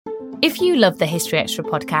If you love the History Extra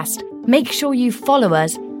podcast, make sure you follow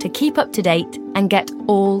us to keep up to date and get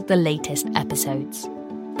all the latest episodes.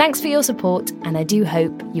 Thanks for your support, and I do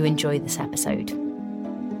hope you enjoy this episode.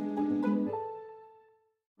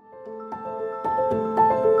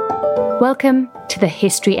 Welcome to the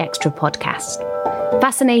History Extra podcast.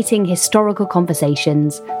 Fascinating historical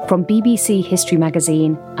conversations from BBC History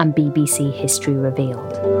Magazine and BBC History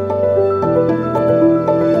Revealed.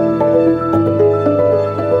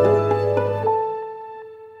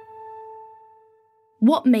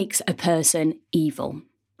 What makes a person evil?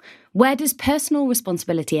 Where does personal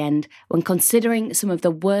responsibility end when considering some of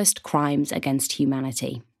the worst crimes against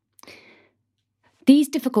humanity? These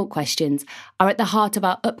difficult questions are at the heart of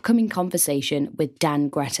our upcoming conversation with Dan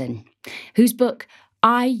Gretton, whose book,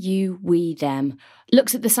 I, You, We, Them,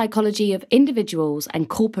 looks at the psychology of individuals and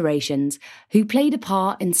corporations who played a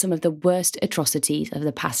part in some of the worst atrocities of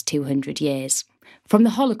the past 200 years, from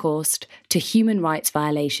the Holocaust to human rights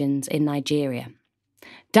violations in Nigeria.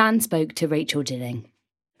 Dan spoke to Rachel Dilling.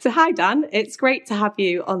 So hi, Dan. It's great to have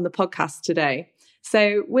you on the podcast today.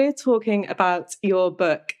 So we're talking about your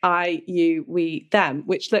book, I, You, We, Them,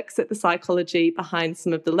 which looks at the psychology behind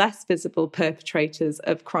some of the less visible perpetrators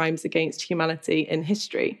of crimes against humanity in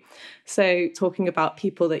history. So talking about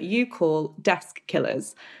people that you call desk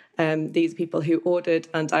killers. These are people who ordered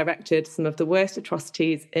and directed some of the worst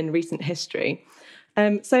atrocities in recent history.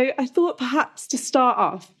 So I thought perhaps to start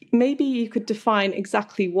off, maybe you could define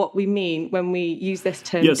exactly what we mean when we use this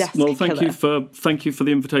term desk killer. Thank you for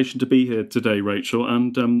the invitation to be here today, Rachel,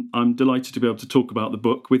 and I'm delighted to be able to talk about the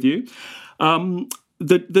book with you.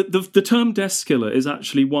 The term desk killer is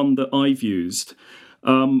actually one that I've used,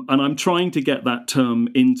 and I'm trying to get that term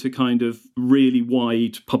into kind of really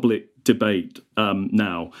wide public debate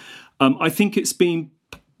now. I think it's been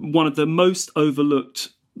one of the most overlooked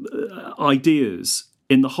ideas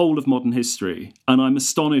in the whole of modern history, and I'm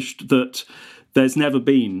astonished that there's never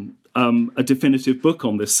been a definitive book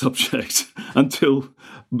on this subject until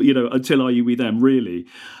Are You, We, Them, really.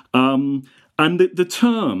 And the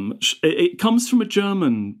term, it comes from a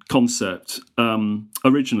German concept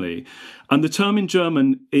originally, and the term in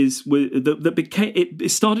German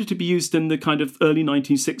it started to be used in the kind of early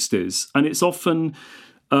 1960s, and it's often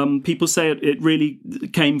people say it really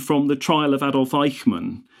came from the trial of Adolf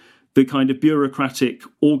Eichmann, the kind of bureaucratic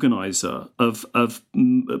organizer of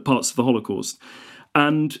parts of the Holocaust.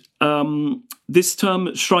 And this term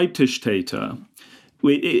Schreibtischtäter,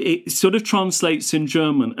 it sort of translates in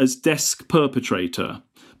German as desk perpetrator.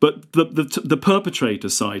 But the perpetrator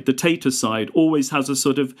side, the tater side, always has a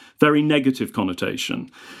sort of very negative connotation.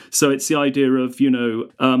 So it's the idea of,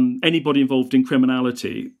 anybody involved in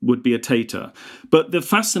criminality would be a tater. But the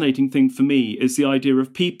fascinating thing for me is the idea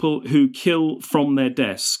of people who kill from their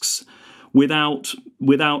desks without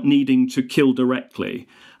needing to kill directly.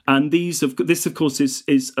 And this, of course,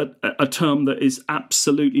 is a term that is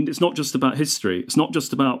absolutely, it's not just about history. It's not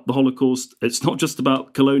just about the Holocaust. It's not just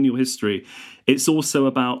about colonial history. It's also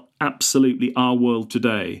about absolutely our world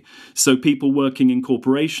today. So people working in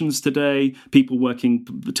corporations today, people working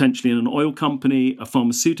potentially in an oil company, a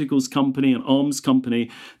pharmaceuticals company, an arms company.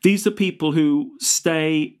 These are people who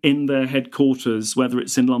stay in their headquarters, whether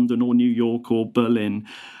it's in London or New York or Berlin,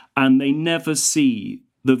 and they never see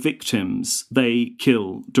the victims they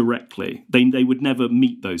kill directly. They would never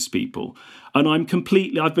meet those people. And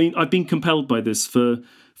I've been compelled by this for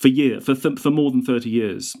more than 30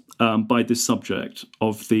 years by this subject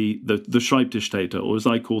of the Schreibtischtäter, or as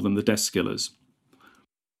I call them, the desk killers.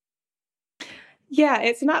 Yeah,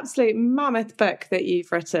 it's an absolute mammoth book that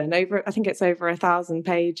you've written. I think it's over 1,000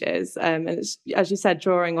 pages, and it's, as you said,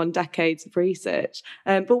 drawing on decades of research.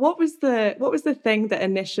 But what was the thing that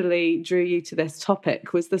initially drew you to this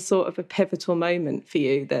topic? Was there sort of a pivotal moment for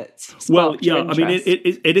you that sparked your interest? I mean,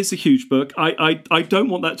 it is a huge book. I don't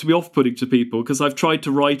want that to be off-putting to people, because I've tried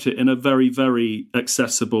to write it in a very, very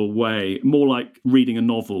accessible way, more like reading a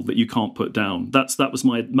novel that you can't put down. That was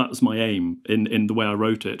my aim in the way I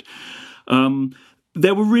wrote it.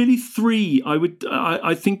 There were really three.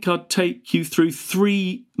 I think I'd take you through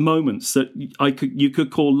three moments that you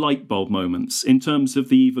could call light bulb moments in terms of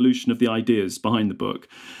the evolution of the ideas behind the book.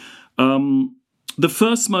 The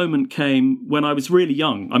first moment came when I was really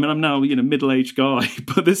young. I mean, I'm now a middle-aged guy,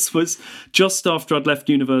 but this was just after I'd left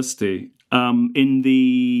university in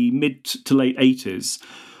the mid to late 80s.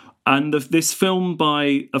 And this film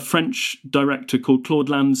by a French director called Claude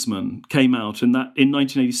Lanzmann came out in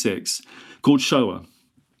 1986, called Shoah.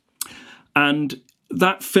 And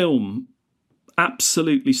that film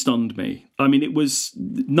absolutely stunned me. I mean, it was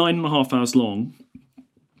 9.5 hours long.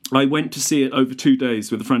 I went to see it over 2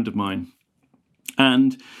 days with a friend of mine.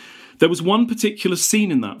 And There was one particular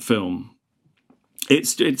scene in that film.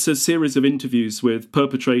 It's a series of interviews with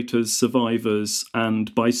perpetrators, survivors,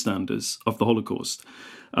 and bystanders of the Holocaust.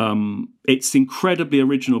 It's incredibly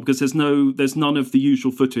original because there's none of the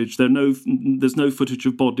usual footage. There's no footage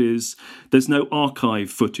of bodies. There's no archive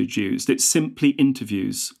footage used. It's simply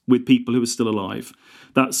interviews with people who are still alive.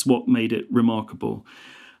 That's what made it remarkable.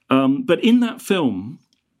 But in that film,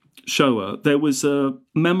 Shoah, there was a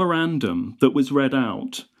memorandum that was read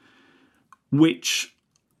out, which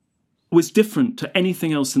was different to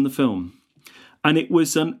anything else in the film. And it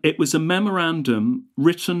was a memorandum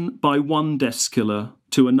written by one desk killer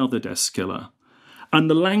to another desk killer. And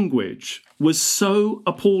the language was so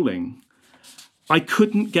appalling, I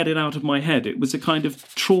couldn't get it out of my head. It was a kind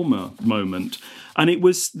of trauma moment. And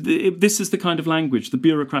this is the kind of language, the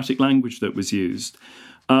bureaucratic language that was used.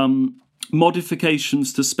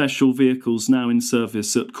 Modifications to special vehicles now in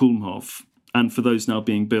service at Kulmhof, and for those now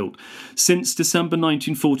being built. Since December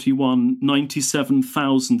 1941,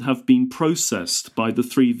 97,000 have been processed by the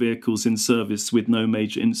 3 vehicles in service with no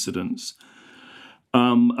major incidents.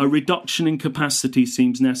 A reduction in capacity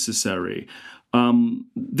seems necessary.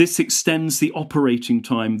 This extends the operating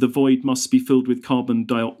time. The void must be filled with carbon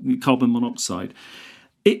monoxide.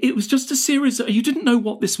 It was just a series. You didn't know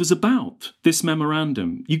what this was about, this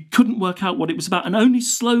memorandum. You couldn't work out what it was about. And only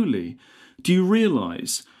slowly do you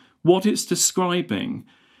realise what it's describing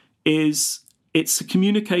is it's a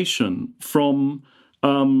communication from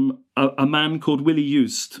a man called Willy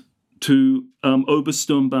Just to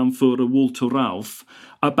Obersturmbannführer Walter Rauff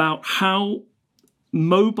about how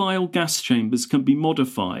mobile gas chambers can be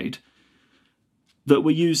modified that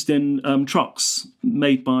were used in trucks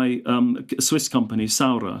made by a Swiss company,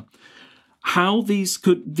 Saurer. How these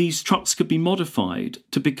trucks could be modified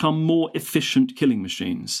to become more efficient killing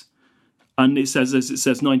machines. And it says, as it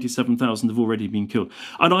says, 97,000 have already been killed.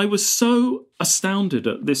 And I was so astounded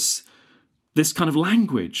at this kind of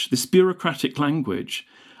language, this bureaucratic language.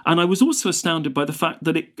 And I was also astounded by the fact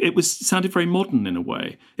that it sounded very modern in a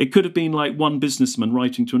way. It could have been like one businessman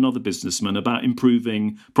writing to another businessman about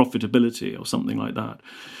improving profitability or something like that.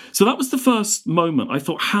 So that was the first moment. I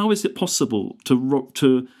thought, how is it possible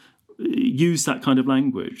to use that kind of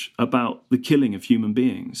language about the killing of human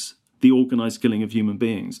beings, the organised killing of human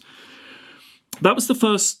beings? That was the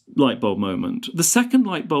first light bulb moment. The second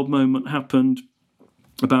light bulb moment happened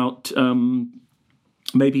about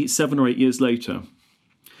maybe 7 or 8 years later.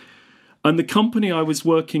 And the company I was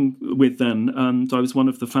working with then, and I was one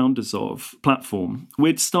of the founders of, Platform,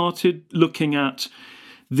 we'd started looking at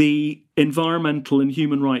the environmental and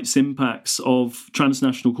human rights impacts of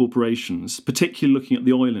transnational corporations, particularly looking at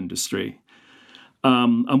the oil industry.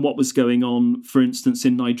 And what was going on, for instance,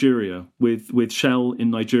 in Nigeria with Shell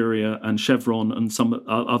in Nigeria and Chevron and some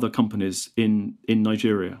other companies in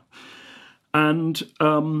Nigeria. And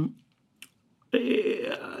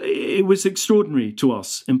it was extraordinary to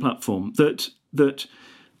us in Platform that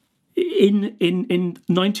in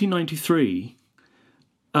 1993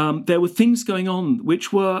 there were things going on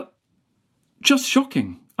which were just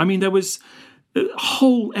shocking. I mean, there was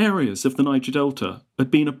whole areas of the Niger Delta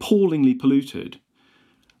had been appallingly polluted.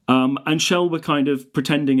 And Shell were kind of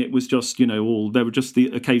pretending it was just, there were just the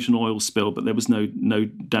occasional oil spill, but there was no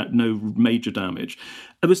major damage.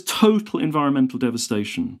 It was total environmental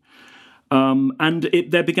devastation. And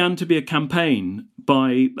there began to be a campaign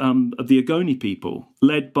by the Ogoni people,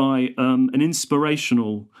 led by an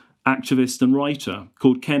inspirational activist and writer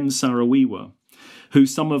called Ken Saro-Wiwa, who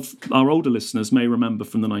some of our older listeners may remember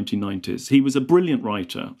from the 1990s. He was a brilliant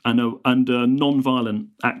writer and a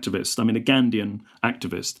non-violent activist, a Gandhian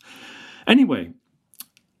activist. Anyway,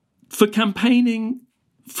 for campaigning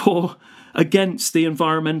against the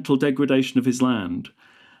environmental degradation of his land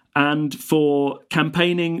and for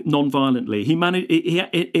campaigning non-violently,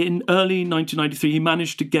 in early 1993, he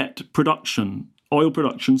managed to get oil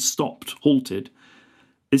production halted.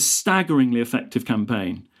 A staggeringly effective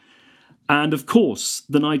campaign. And of course,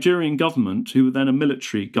 the Nigerian government, who were then a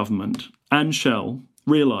military government, and Shell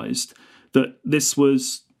realised that this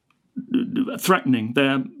was threatening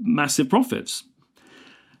their massive profits.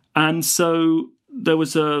 And so there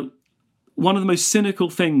was one of the most cynical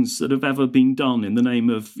things that have ever been done in the name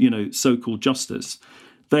of, so-called justice.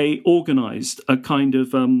 They organised a kind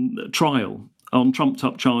of trial on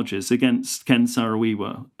trumped-up charges against Ken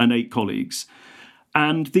Saro-Wiwa and 8 colleagues.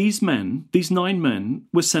 And these 9 men,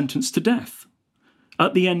 were sentenced to death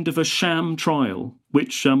at the end of a sham trial,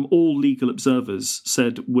 which all legal observers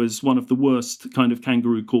said was one of the worst kind of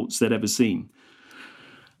kangaroo courts they'd ever seen.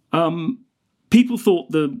 People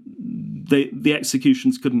thought the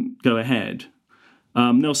executions couldn't go ahead.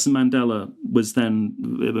 Nelson Mandela was then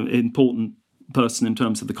an important person in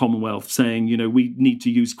terms of the Commonwealth, saying, we need to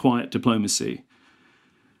use quiet diplomacy.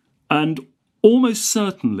 And almost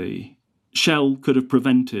certainly, Shell could have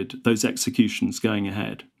prevented those executions going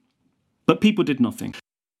ahead. But people did nothing.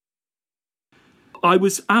 I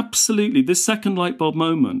was absolutely, this second light bulb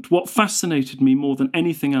moment, what fascinated me more than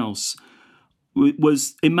anything else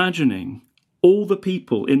was imagining all the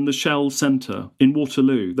people in the Shell Centre in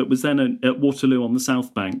Waterloo, that was then at Waterloo on the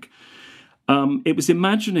South Bank. It was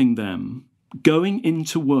imagining them going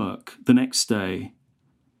into work the next day,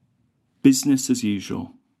 business as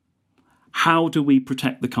usual. How do we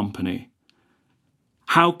protect the company?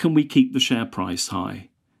 How can we keep the share price high?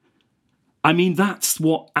 I mean, that's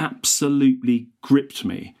what absolutely gripped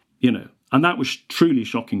me, and that was truly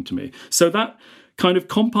shocking to me. So that kind of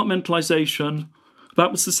compartmentalization,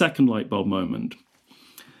 that was the second light bulb moment.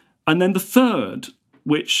 And then the third,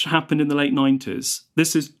 which happened in the late 90s,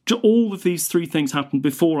 all of these three things happened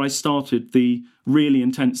before I started the really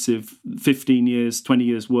intensive 15 years, 20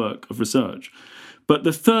 years work of research. But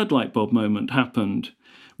the third light bulb moment happened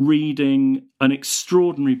reading an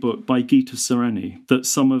extraordinary book by Gita Sareni that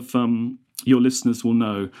some of your listeners will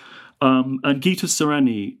know. And Gita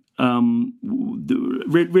Sareni,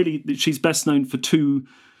 really, she's best known for two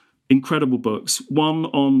incredible books. One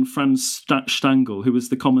on Franz Stangl, who was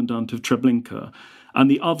the commandant of Treblinka, and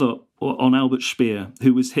the other on Albert Speer,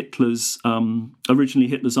 who was originally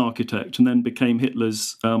Hitler's architect and then became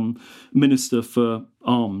Hitler's minister for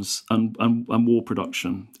arms and war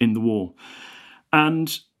production in the war.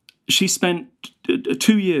 And she spent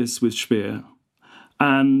 2 years with Speer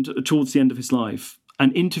and towards the end of his life,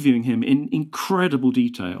 and interviewing him in incredible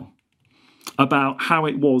detail about how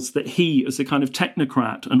it was that he, as a kind of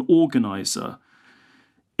technocrat and organizer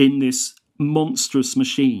in this monstrous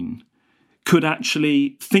machine, could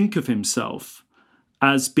actually think of himself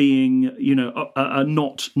as being,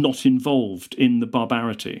 not involved in the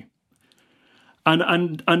barbarity.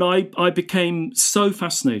 And I became so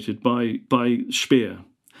fascinated by Speer.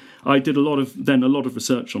 I did a lot of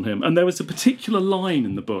research on him, and there was a particular line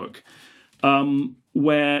in the book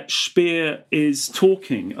where Speer is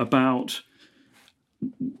talking about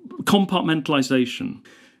compartmentalization.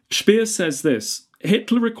 Speer says this: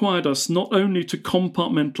 Hitler required us not only to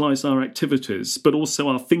compartmentalize our activities, but also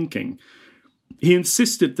our thinking. He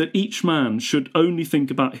insisted that each man should only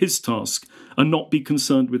think about his task and not be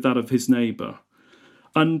concerned with that of his neighbour.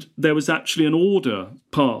 And there was actually an order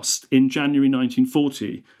passed in January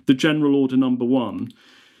 1940, the General Order Number 1,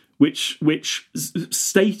 which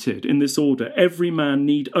stated in this order, every man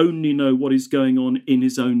need only know what is going on in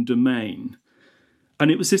his own domain.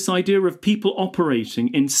 And it was this idea of people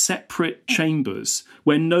operating in separate chambers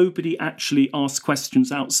where nobody actually asked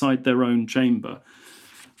questions outside their own chamber.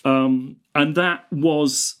 And that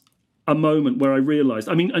was a moment where I realised,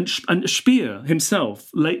 and Speer himself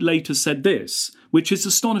later said this, which is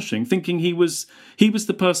astonishing, thinking he was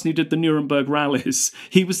the person who did the Nuremberg rallies.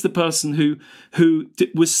 He was the person who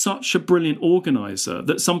was such a brilliant organiser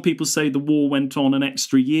that some people say the war went on an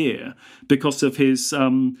extra year because of his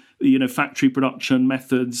factory production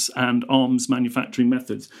methods and arms manufacturing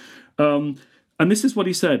methods. And this is what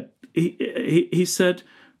he said. He said,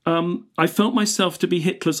 I felt myself to be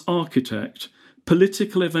Hitler's architect.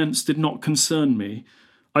 Political events did not concern me.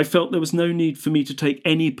 I felt there was no need for me to take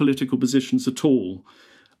any political positions at all.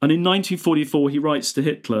 And in 1944, he writes to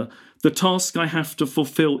Hitler, the task I have to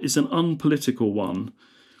fulfill is an unpolitical one.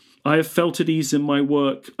 I have felt at ease in my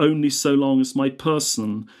work only so long as my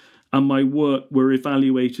person and my work were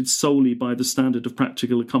evaluated solely by the standard of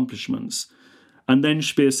practical accomplishments. And then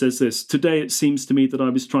Speer says this, today it seems to me that I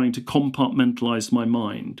was trying to compartmentalize my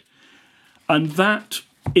mind. And that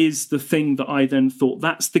is the thing that I then thought,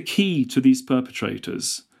 that's the key to these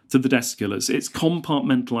perpetrators, to the desk killers. It's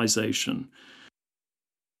compartmentalization.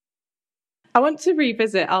 I want to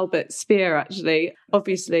revisit Albert Speer, actually.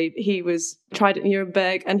 Obviously, he was tried at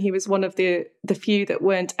Nuremberg and he was one of the few that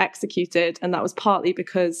weren't executed. And that was partly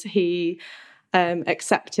because he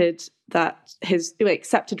accepted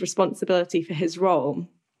responsibility for his role.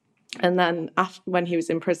 And then when he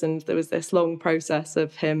was imprisoned, there was this long process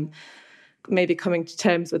of him maybe coming to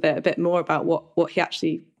terms with it a bit more about what he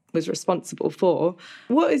actually was responsible for.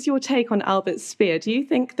 What is your take on Albert Speer? Do you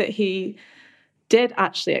think that he did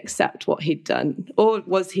actually accept what he'd done? Or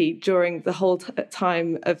was he, during the whole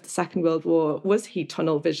time of the Second World War, was he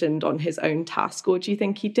tunnel visioned on his own task? Or do you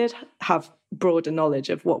think he did have broader knowledge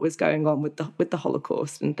of what was going on with the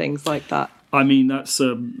Holocaust and things like that? I mean, that's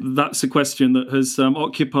a question that has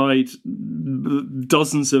occupied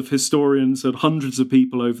dozens of historians and hundreds of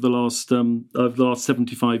people over the last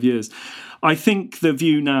 75 years. I think the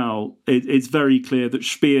view now is very clear that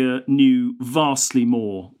Speer knew vastly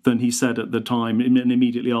more than he said at the time and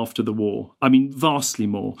immediately after the war. I mean, vastly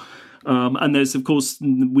more. And there's, of course,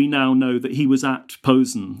 we now know that he was at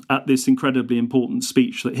Posen at this incredibly important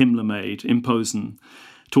speech that Himmler made in Posen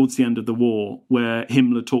towards the end of the war, where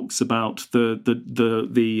Himmler talks about the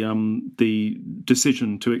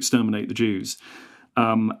decision to exterminate the Jews.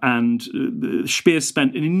 And Speer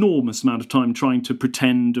spent an enormous amount of time trying to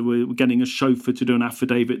pretend we were getting a chauffeur to do an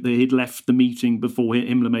affidavit that he'd left the meeting before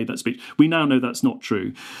Himmler made that speech. We now know that's not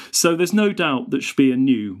true. So there's no doubt that Speer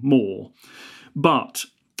knew more. But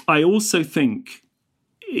I also think,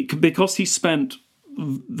 because he spent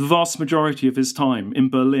the vast majority of his time in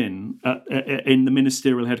Berlin, in the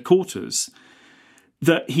ministerial headquarters,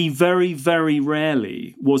 that he very, very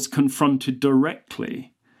rarely was confronted directly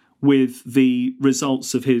with the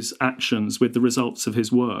results of his actions, with the results of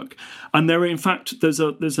his work. And there, in fact, there's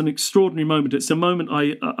an extraordinary moment. It's a moment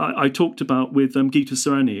I talked about with Gita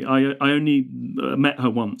Sereny. I only met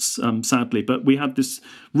her once, sadly, but we had this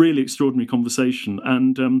really extraordinary conversation.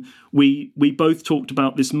 And we both talked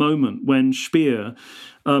about this moment when Speer,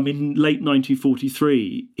 in late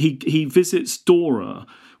 1943, he visits Dora,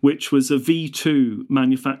 which was a V2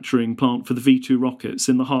 manufacturing plant for the V2 rockets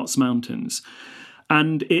in the Harz Mountains.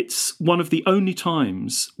 And it's one of the only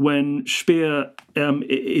times when Speer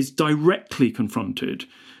is directly confronted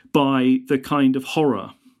by the kind of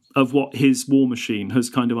horror of what his war machine has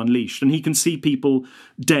kind of unleashed, and he can see people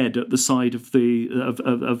dead at the side of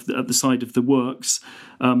the side of the works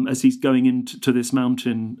as he's going into this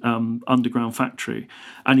mountain underground factory,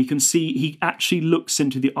 and he actually looks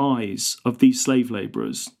into the eyes of these slave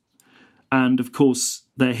labourers, and of course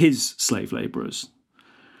they're his slave labourers.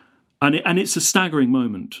 And it's a staggering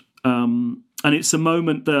moment. And it's a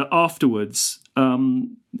moment that afterwards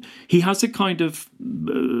he has a kind of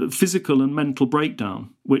physical and mental breakdown,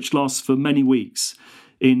 which lasts for many weeks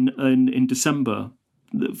in December,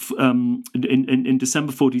 in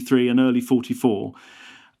December 43 and early 44.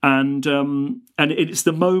 And it's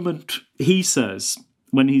the moment, he says,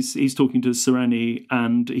 when he's talking to Sereny,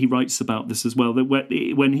 and he writes about this as well, that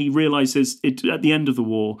when he realises at the end of the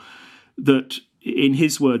war that, in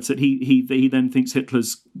his words, that he then thinks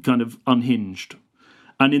Hitler's kind of unhinged.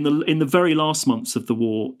 And in the very last months of the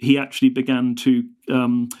war, he actually began to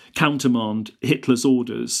countermand Hitler's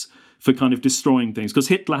orders for kind of destroying things. Because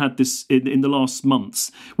Hitler had this, in the last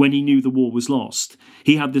months, when he knew the war was lost,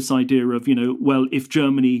 he had this idea of, well, if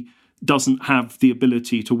Germany doesn't have the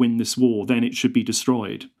ability to win this war, then it should be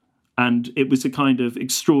destroyed. And it was a kind of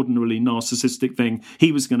extraordinarily narcissistic thing.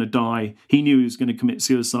 He was going to die. He knew he was going to commit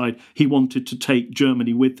suicide. He wanted to take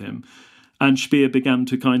Germany with him. And Speer began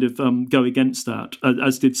to kind of go against that,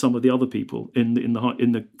 as did some of the other people in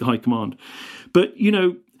the high command. But,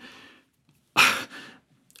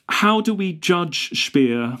 how do we judge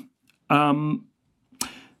Speer? I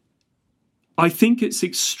think it's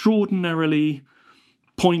extraordinarily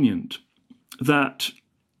poignant that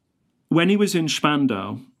when he was in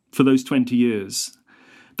Spandau for those 20 years,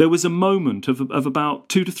 there was a moment of about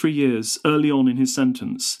 2 to 3 years early on in his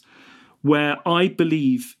sentence where I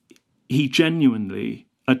believe he genuinely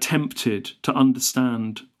attempted to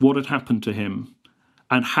understand what had happened to him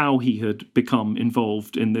and how he had become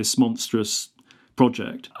involved in this monstrous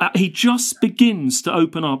project. He just begins to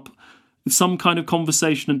open up some kind of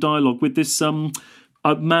conversation and dialogue with this man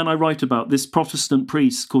I write about, this Protestant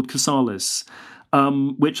priest called Casales,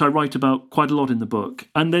 which I write about quite a lot in the book.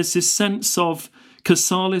 And there's this sense of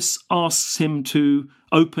Casales asks him to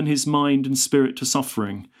open his mind and spirit to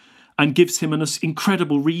suffering and gives him an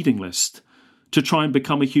incredible reading list to try and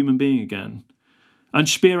become a human being again. And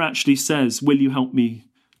Speer actually says, will you help me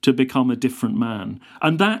to become a different man?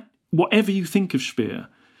 And that, whatever you think of Speer,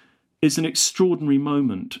 is an extraordinary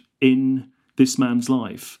moment in this man's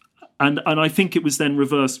life. And I think it was then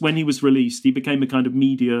reversed. When he was released, he became a kind of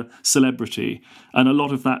media celebrity. And a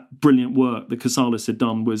lot of that brilliant work that Casales had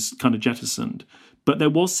done was kind of jettisoned. But there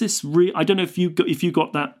was this I don't know if you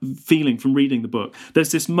got that feeling from reading the book.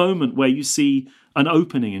 There's this moment where you see an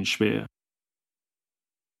opening in Speer.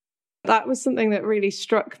 That was something that really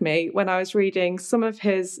struck me when I was reading some of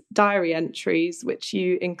his diary entries, which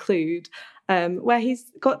you include, where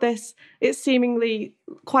he's got this, it's seemingly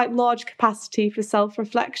quite large capacity for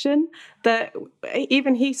self-reflection that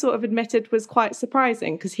even he sort of admitted was quite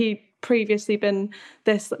surprising, because he previously been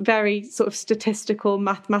this very sort of statistical,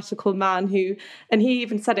 mathematical man who, and he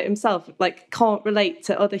even said it himself, like can't relate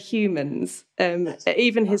to other humans.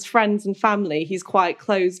 Even his friends and family, he's quite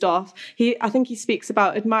closed off. I think he speaks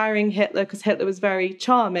about admiring Hitler because Hitler was very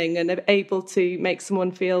charming and able to make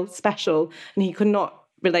someone feel special, and he could not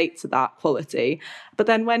relate to that quality. But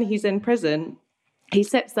then when he's in prison, he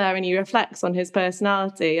sits there and he reflects on his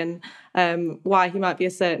personality and why he might be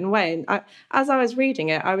a certain way. And as I was reading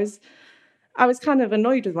it, I was kind of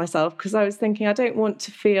annoyed with myself because I was thinking, I don't want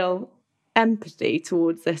to feel empathy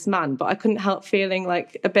towards this man, but I couldn't help feeling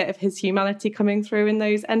like a bit of his humanity coming through in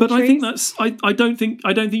those entries. But I think I don't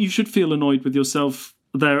think you should feel annoyed with yourself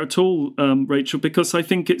there at all, Rachel, because I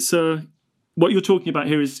think it's what you're talking about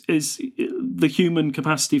here is the human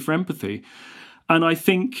capacity for empathy. And I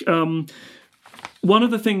think one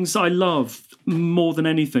of the things I love more than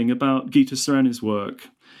anything about Gita Sarani's work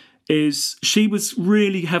is she was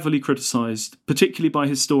really heavily criticised, particularly by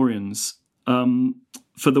historians,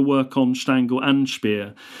 for the work on Stangl and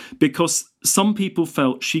Speer, because some people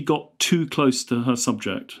felt she got too close to her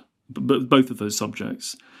subject, both of those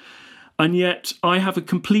subjects. And yet I have a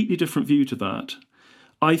completely different view to that.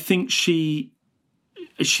 I think she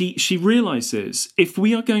realises if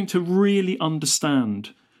we are going to really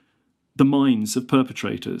understand the minds of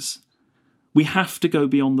perpetrators, we have to go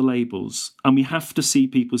beyond the labels and we have to see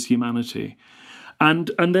people's humanity.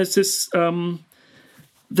 And there's this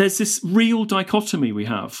real dichotomy we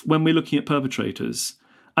have when we're looking at perpetrators.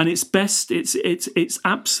 And it's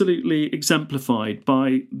absolutely exemplified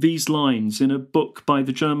by these lines in a book by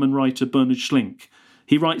the German writer Bernhard Schlink.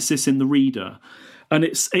 He writes this in The Reader. And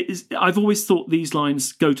I've always thought these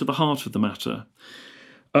lines go to the heart of the matter.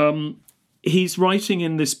 He's writing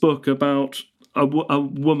in this book about a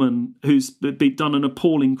woman who's done an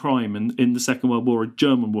appalling crime in the Second World War, a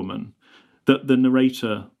German woman that the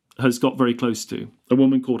narrator has got very close to, a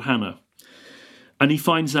woman called Hannah. And he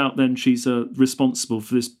finds out then she's responsible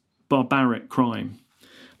for this barbaric crime.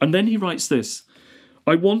 And then he writes this: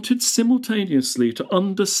 I wanted simultaneously to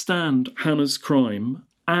understand Hannah's crime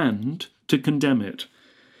and to condemn it,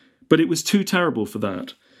 but it was too terrible for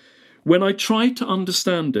that. When I tried to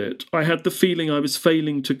understand it, I had the feeling I was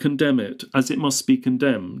failing to condemn it as it must be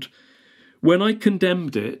condemned. When I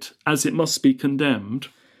condemned it as it must be condemned,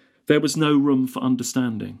 there was no room for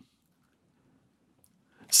understanding.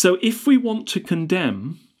 So if we want to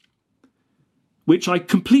condemn, which I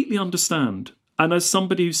completely understand, and as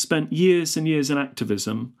somebody who's spent years and years in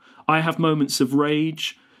activism, I have moments of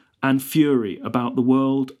rage and fury about the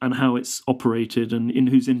world and how it's operated and in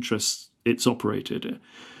whose interests it's operated.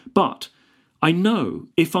 But I know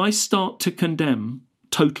if I start to condemn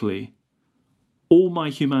totally, all my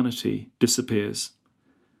humanity disappears.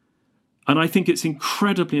 And I think it's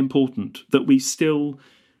incredibly important that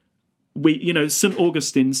St.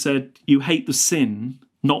 Augustine said, you hate the sin,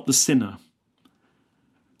 not the sinner.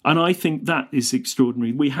 And I think that is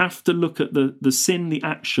extraordinary. We have to look at the sin, the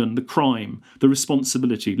action, the crime, the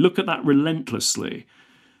responsibility. Look at that relentlessly.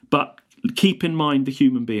 But keep in mind the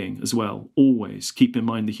human being as well. Always keep in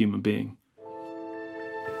mind the human being.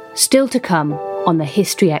 Still to come on the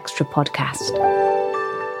History Extra podcast.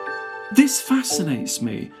 This fascinates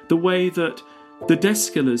me, the way that the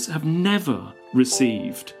desk killers have never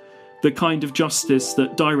received the kind of justice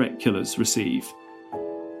that direct killers receive.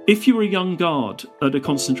 If you were a young guard at a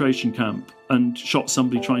concentration camp and shot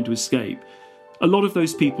somebody trying to escape, a lot of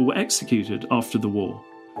those people were executed after the war.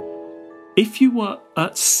 If you were a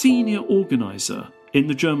senior organiser in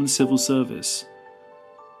the German civil service,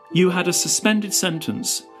 you had a suspended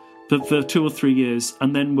sentence for 2 or 3 years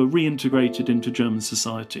and then were reintegrated into German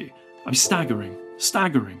society. I mean,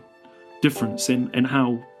 staggering difference in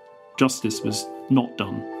how justice was not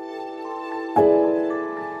done.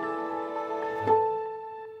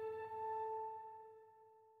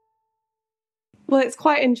 Well, it's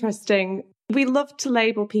quite interesting. We love to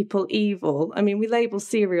label people evil. I mean, we label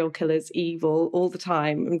serial killers evil all the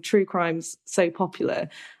time, and true crime's so popular.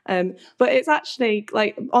 But it's actually,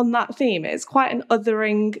 like, on that theme, it's quite an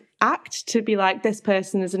othering act to be like, this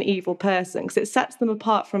person is an evil person, because it sets them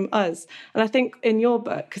apart from us. And I think in your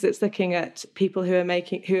book, because it's looking at people who are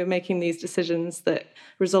making these decisions that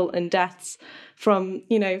result in deaths from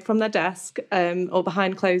their desk or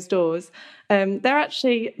behind closed doors, they're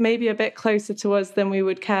actually maybe a bit closer to us than we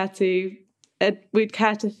would care to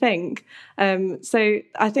think. So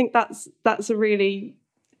I think that's a really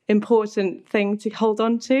important thing to hold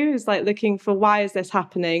on to, is like looking for, why is this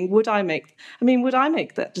happening? Would I make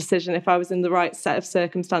that decision if I was in the right set of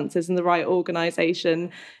circumstances and the right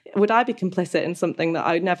organisation? Would I be complicit in something that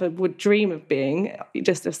I never would dream of being,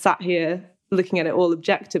 just have sat here looking at it all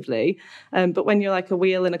objectively? But when you're like a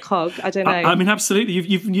wheel in a cog, I don't know. I mean, absolutely,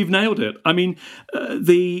 you've nailed it. I mean,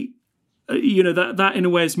 that in a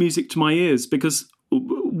way is music to my ears, because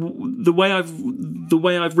the way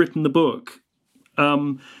I've written the book,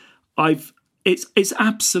 it's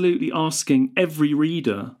absolutely asking every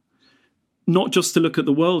reader not just to look at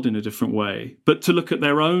the world in a different way, but to look at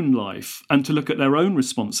their own life and to look at their own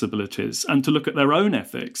responsibilities and to look at their own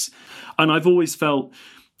ethics. And I've always felt,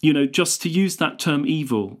 just to use that term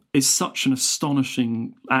evil is such an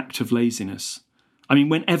astonishing act of laziness. I mean,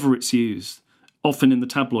 whenever it's used, often in the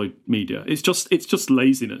tabloid media, it's just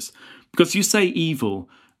laziness, because you say evil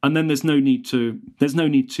and then there's no need to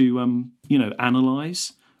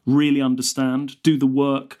analyze, really understand, do the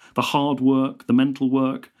work, the hard work, the mental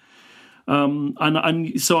work.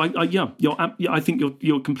 And so I think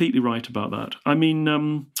you're completely right about that. I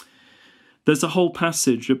mean, there's a whole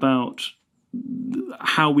passage about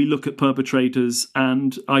how we look at perpetrators,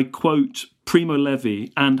 and I quote Primo Levi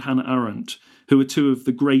and Hannah Arendt, who are two of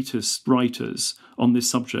the greatest writers on this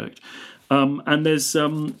subject. Primo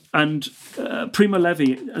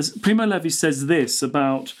Levi says this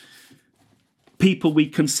about people we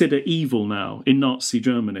consider evil now in Nazi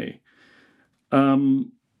Germany.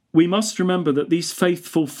 We must remember that these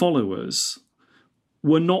faithful followers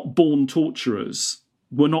were not born torturers,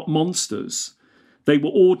 were not monsters. They were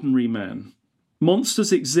ordinary men.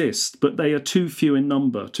 Monsters exist, but they are too few in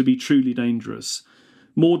number to be truly dangerous.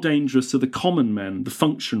 More dangerous are the common men, the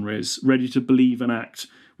functionaries, ready to believe and act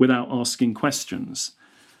without asking questions.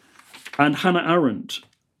 And Hannah Arendt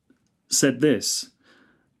said this: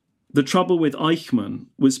 the trouble with Eichmann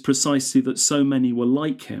was precisely that so many were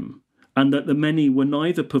like him, and that the many were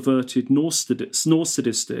neither perverted nor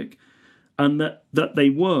sadistic, and that they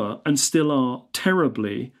were and still are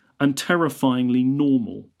terribly and terrifyingly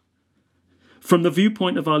normal. From the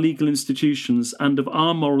viewpoint of our legal institutions and of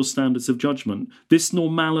our moral standards of judgment, this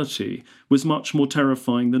normality was much more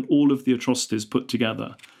terrifying than all of the atrocities put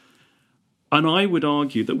together. And I would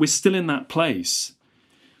argue that we're still in that place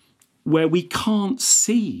where we can't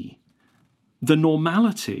see the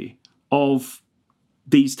normality of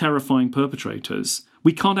these terrifying perpetrators.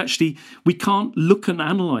 We can't look and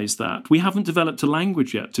analyse that. We haven't developed a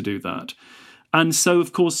language yet to do that. And so,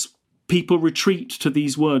 of course, people retreat to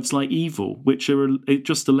these words like evil, which are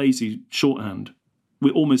just a lazy shorthand.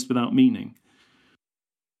 We're almost without meaning.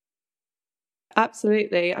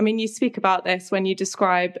 Absolutely. I mean, you speak about this when you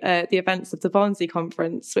describe the events of the Wannsee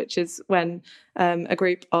Conference, which is when a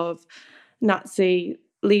group of Nazi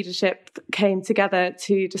leadership came together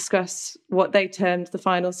to discuss what they termed the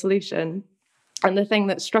final solution. And the thing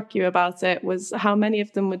that struck you about it was how many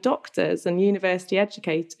of them were doctors and university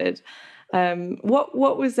educated.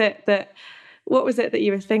 What was it that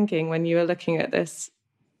you were thinking when you were looking at this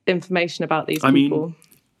information about these people? Mean,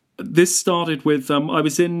 this started with I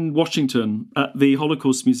was in Washington at the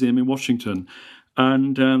Holocaust Museum in Washington,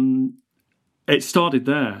 and it started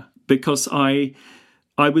there because I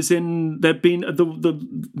was in. There'd been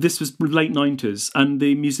this was late 90s, and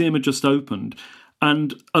the museum had just opened.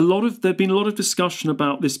 And there'd been a lot of discussion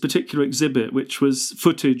about this particular exhibit, which was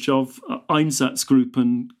footage of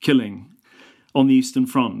Einsatzgruppen killing on the Eastern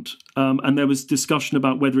Front. And there was discussion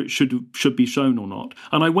about whether it should be shown or not.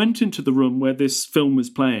 And I went into the room where this film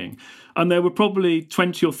was playing, and there were probably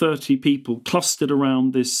 20 or 30 people clustered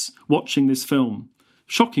around this, watching this film,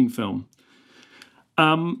 shocking film.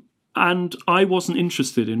 And I wasn't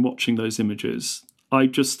interested in watching those images. I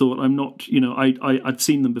just thought, I'm not, I'd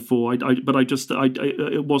seen them before,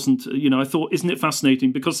 it wasn't, I thought, isn't it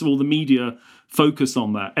fascinating? Because of all the media focus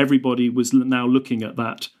on that, everybody was now looking at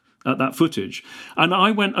that footage. And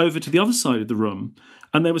I went over to the other side of the room,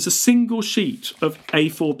 and there was a single sheet of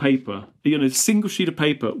A4 paper, a single sheet of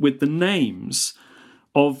paper with the names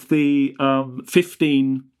of the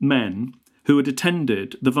 15 men who had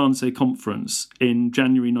attended the Wannsee Conference in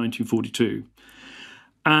January 1942.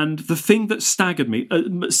 And the thing that staggered me,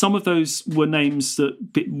 some of those were names that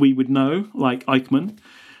we would know, like Eichmann,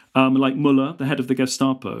 like Müller, the head of the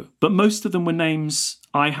Gestapo. But most of them were names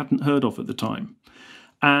I hadn't heard of at the time.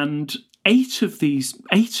 And eight of these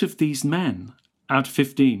men out of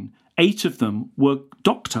 15, 8 of them were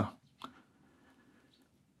doctor.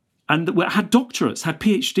 And had doctorates, had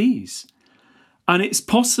PhDs. And it's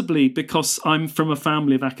possibly because I'm from a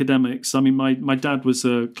family of academics. I mean, my dad was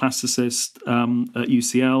a classicist at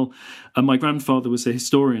UCL, and my grandfather was a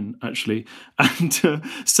historian, actually. And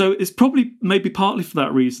so it's maybe partly for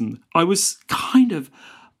that reason. I was kind of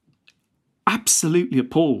absolutely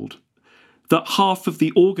appalled that half of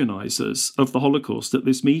the organisers of the Holocaust at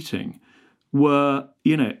this meeting were,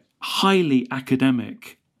 highly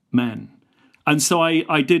academic men. And so I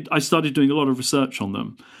started doing a lot of research on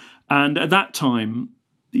them. And at that time,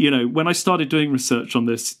 when I started doing research on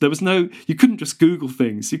this, you couldn't just Google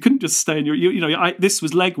things. You couldn't just stay in this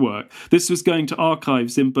was legwork. This was going to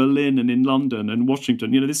archives in Berlin and in London and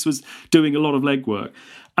Washington. This was doing a lot of legwork.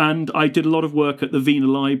 And I did a lot of work at the Wiener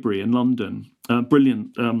Library in London, a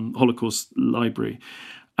brilliant Holocaust library.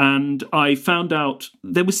 And I found out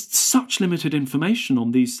there was such limited information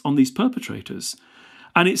on these perpetrators.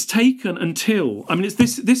 And it's taken until, I mean,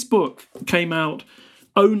 this book came out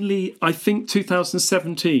only, I think,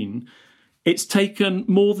 2017. It's taken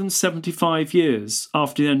more than 75 years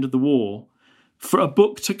after the end of the war for a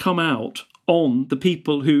book to come out on the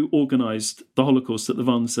people who organised the Holocaust at the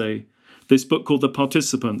Wannsee. This book called The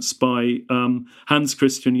Participants by Hans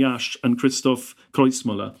Christian Jasch and Christoph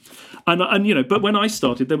Kreutzmüller. And but when I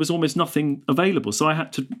started, there was almost nothing available, so I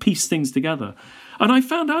had to piece things together. And I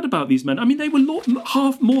found out about these men. I mean, they were more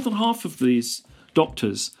than half of these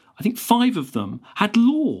doctors. I think 5 of them had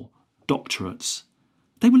law doctorates.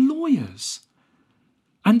 They were lawyers.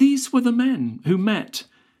 And these were the men who met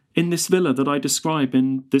in this villa that I describe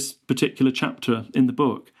in this particular chapter in the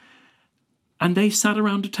book. And they sat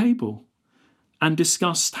around a table and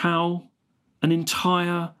discussed how an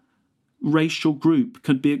entire racial group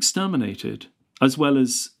could be exterminated, as well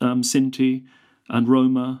as Sinti and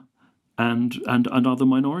Roma and other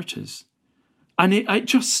minorities. And it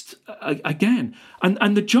just, again,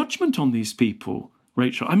 and the judgment on these people,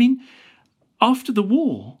 Rachel, I mean, after the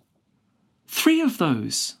war, 3 of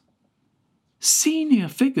those senior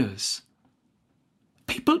figures,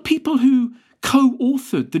 people who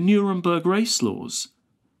co-authored the Nuremberg race laws,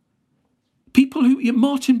 people who,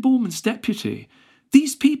 Martin Bormann's deputy,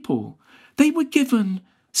 these people, they were given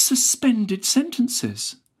suspended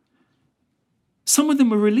sentences. Some of them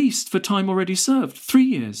were released for time already served, 3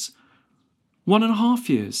 years, 1.5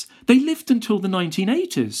 years. They lived until the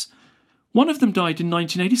 1980s. One of them died in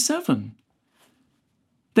 1987.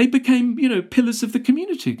 They became, pillars of the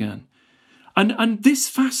community again. And this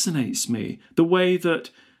fascinates me, the way that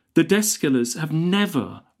the death killers have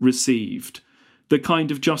never received the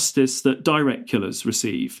kind of justice that direct killers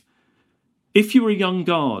receive. If you were a young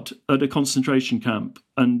guard at a concentration camp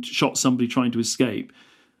and shot somebody trying to escape,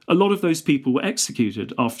 a lot of those people were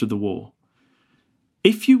executed after the war.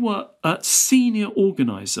 If you were a senior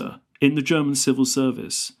organiser in the German civil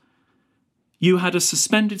service, you had a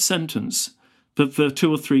suspended sentence for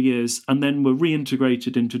 2 or 3 years and then were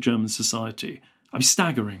reintegrated into German society. I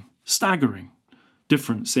mean, staggering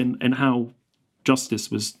difference in how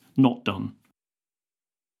justice was not done.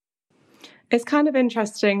 It's kind of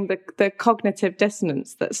interesting, the cognitive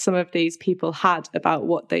dissonance that some of these people had about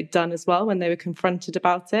what they'd done as well when they were confronted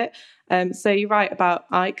about it. So you write about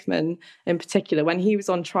Eichmann in particular, when he was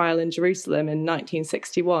on trial in Jerusalem in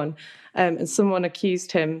 1961, and someone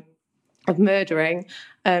accused him of murdering.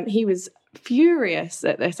 He was furious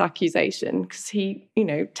at this accusation because he,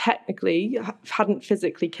 technically hadn't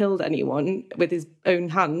physically killed anyone with his own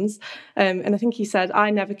hands. And I think he said, I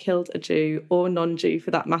never killed a Jew or non-Jew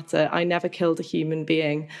for that matter. I never killed a human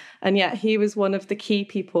being. And yet he was one of the key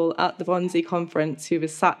people at the Wannsee conference who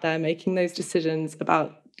was sat there making those decisions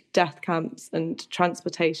about death camps and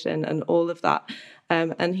transportation and all of that.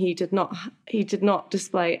 And he did not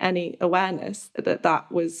display any awareness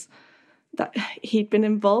that he'd been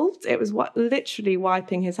involved. It was literally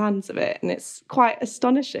wiping his hands of it. And it's quite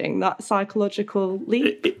astonishing, that psychological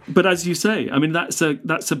leap. But as you say, I mean, that's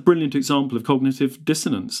a brilliant example of cognitive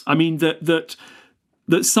dissonance. I mean, that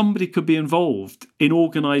somebody could be involved in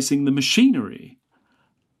organising the machinery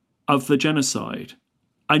of the genocide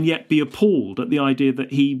and yet be appalled at the idea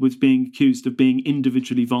that he was being accused of being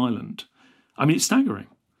individually violent. I mean, it's staggering.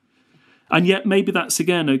 And yet maybe that's,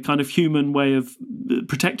 again, a kind of human way of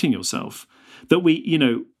protecting yourself. That we,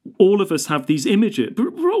 all of us have these images,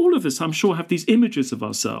 all of us, I'm sure, have these images of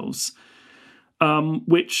ourselves,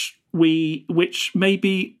 which may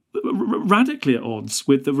be radically at odds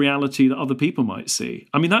with the reality that other people might see.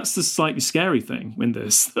 I mean, that's the slightly scary thing in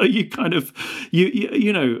this. You kind of,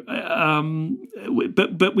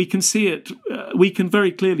 but we can see it, we can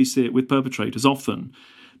very clearly see it with perpetrators often,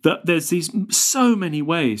 that there's these so many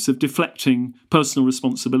ways of deflecting personal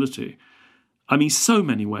responsibility. I mean, so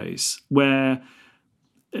many ways where,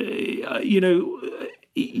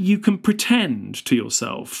 you can pretend to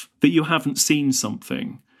yourself that you haven't seen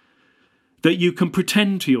something, that you can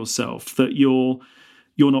pretend to yourself that you're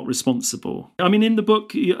not responsible. I mean, in the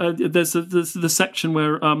book, there's the section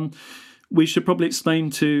where we should probably explain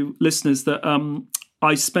to listeners that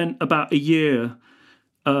I spent about a year,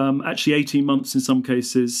 actually 18 months in some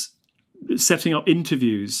cases, setting up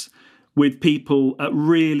interviews with people at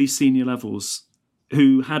really senior levels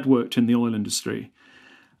who had worked in the oil industry.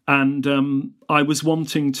 And I was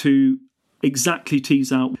wanting to exactly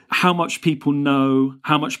tease out how much people know,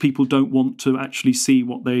 how much people don't want to actually see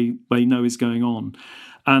what they know is going on.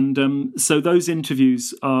 And so those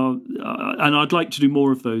interviews are, and I'd like to do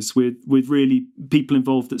more of those with really people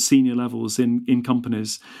involved at senior levels in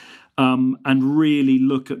companies, and really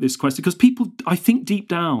look at this question, because people, I think deep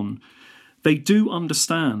down, they do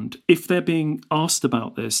understand if they're being asked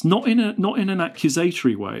about this, not in an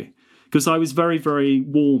accusatory way. Because I was very, very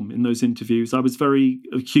warm in those interviews. I was very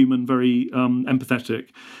human, very empathetic.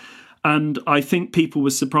 And I think people were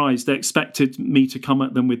surprised. They expected me to come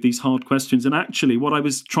at them with these hard questions. And actually, what I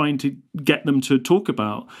was trying to get them to talk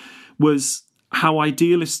about was how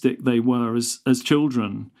idealistic they were as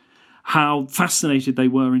children, how fascinated they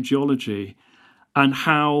were in geology, and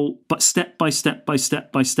how, but step by step by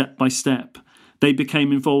step by step by step, they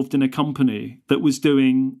became involved in a company that was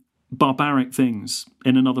doing barbaric things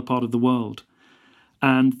in another part of the world.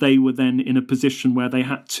 And they were then in a position where they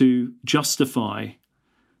had to justify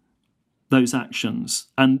those actions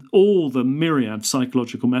and all the myriad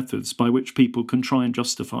psychological methods by which people can try and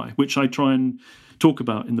justify, which I try and talk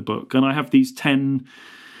about in the book. And I have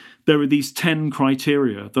there are these 10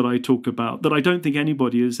 criteria that I talk about that I don't think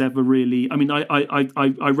anybody has ever really, I mean,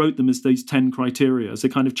 I wrote them as these 10 criteria as a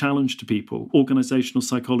kind of challenge to people, organizational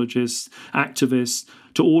psychologists, activists,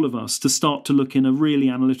 to all of us, to start to look in a really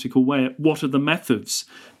analytical way at what are the methods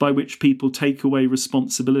by which people take away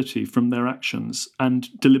responsibility from their actions and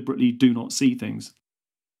deliberately do not see things.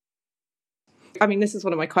 I mean, this is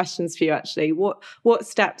one of my questions for you, actually. What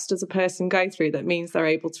steps does a person go through that means they're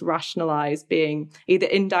able to rationalise being either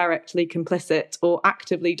indirectly complicit or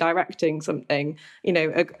actively directing something,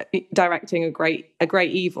 directing a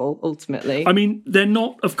great evil, ultimately? I mean, they're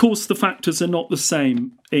not, of course, the factors are not the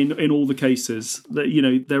same in all the cases.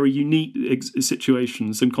 There are unique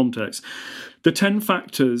situations and contexts. The 10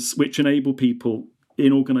 factors which enable people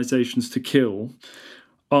in organisations to kill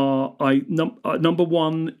are number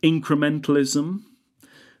one, incrementalism,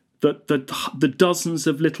 that the dozens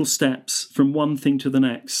of little steps from one thing to the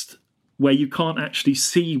next, where you can't actually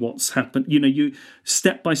see what's happened. You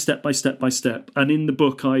step by step by step by step. And in the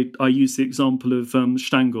book, I use the example of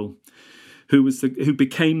Stangl, who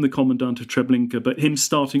became the commandant of Treblinka, but him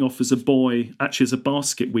starting off as a boy, actually as a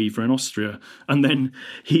basket weaver in Austria, and then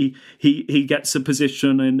he gets a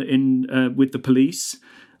position in with the police.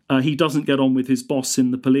 He doesn't get on with his boss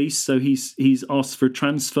in the police, so he's asked for a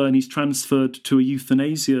transfer, and he's transferred to a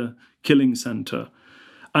euthanasia killing centre.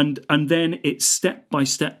 And then it's step by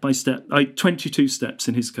step by step, 22 steps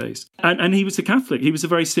in his case. And he was a Catholic. He was a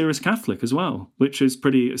very serious Catholic as well, which is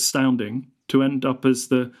pretty astounding to end up as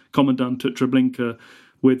the commandant at Treblinka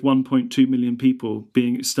with 1.2 million people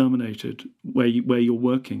being exterminated where you're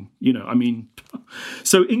working.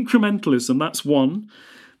 So incrementalism, that's one.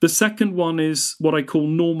 The second one is what I call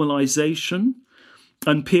normalization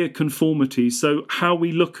and peer conformity. So how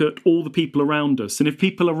we look at all the people around us. And if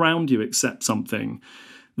people around you accept something,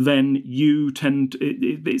 then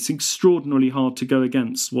it's extraordinarily hard to go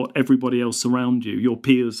against what everybody else around you, your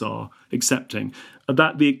peers, are accepting.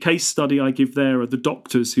 The case study I give there are the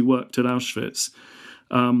doctors who worked at Auschwitz.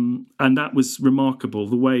 And that was remarkable,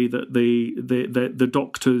 the way that the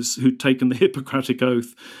doctors who'd taken the Hippocratic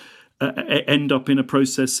Oath end up in a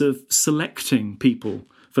process of selecting people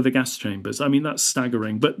for the gas chambers. I mean, that's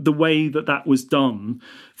staggering. But the way that was done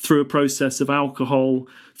through a process of alcohol,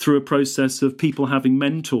 through a process of people having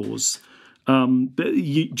mentors,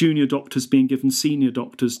 junior doctors being given senior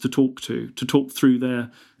doctors to talk through their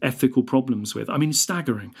ethical problems with. I mean,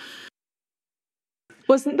 staggering.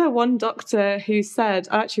 Wasn't there one doctor who said,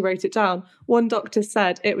 I actually wrote it down, one doctor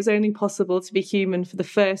said it was only possible to be human for the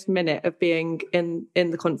first minute of being in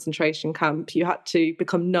the concentration camp. You had to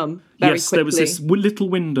become numb very quickly. There was this little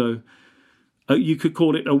window. You could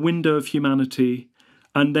call it a window of humanity.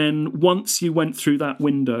 And then once you went through that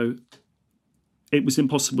window, it was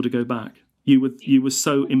impossible to go back. You were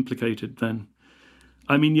so implicated then.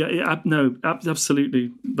 I mean,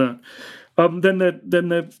 absolutely that. Then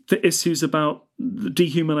the issues about the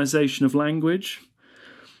dehumanization of language,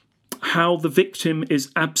 how the victim is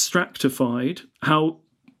abstractified, how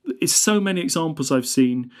it's so many examples I've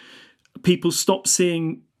seen. People stop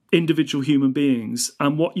seeing individual human beings,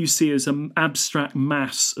 and what you see is an abstract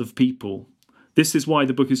mass of people. This is why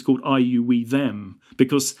the book is called I, You, We, Them,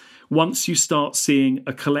 because once you start seeing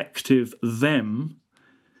a collective them,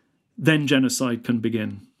 then genocide can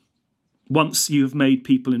begin. Once you have made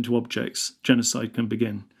people into objects, genocide can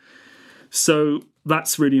begin. So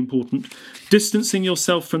that's really important. Distancing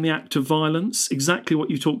yourself from the act of violence, exactly what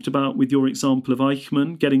you talked about with your example of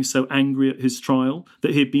Eichmann, getting so angry at his trial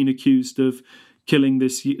that he'd been accused of killing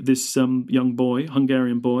this young boy,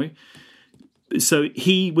 Hungarian boy. So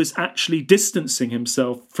he was actually distancing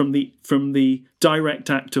himself from the direct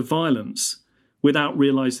act of violence, without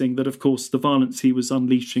realising that, of course, the violence he was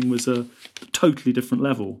unleashing was a totally different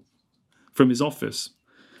level from his office,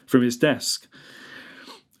 from his desk.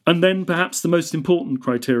 And then perhaps the most important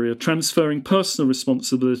criteria, transferring personal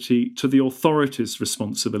responsibility to the authority's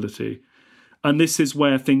responsibility. And this is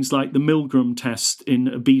where things like the Milgram test in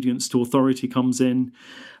obedience to authority comes in.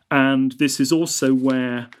 And this is also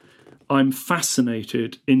where I'm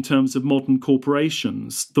fascinated in terms of modern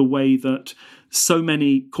corporations, the way that so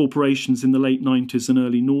many corporations in the late 90s and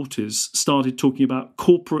early noughties started talking about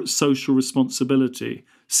corporate social responsibility,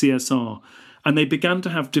 CSR. And they began to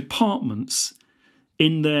have departments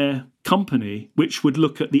in their company which would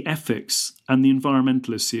look at the ethics and the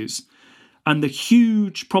environmental issues. And the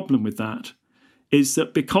huge problem with that is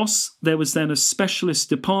that because there was then a specialist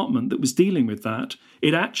department that was dealing with that,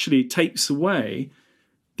 it actually takes away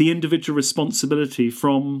the individual responsibility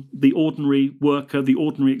from the ordinary worker, the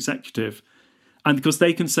ordinary executive. And because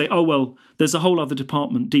they can say, oh, well, there's a whole other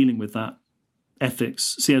department dealing with that,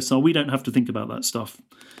 ethics, CSR, we don't have to think about that stuff.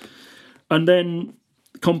 And then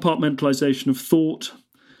compartmentalization of thought,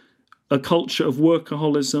 a culture of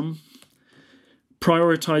workaholism,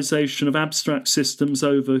 prioritization of abstract systems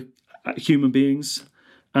over human beings,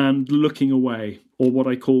 and looking away, or what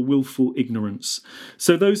I call willful ignorance.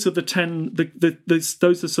 So those are the 10.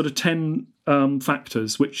 Those are sort of 10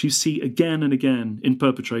 factors which you see again and again in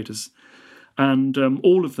perpetrators, and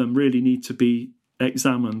all of them really need to be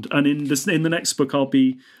examined. And in the next book, I'll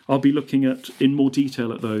be looking at in more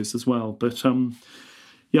detail at those as well. But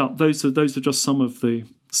yeah, those are just some of the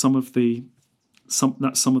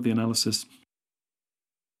analysis.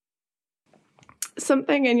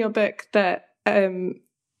 Something in your book that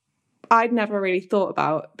I'd never really thought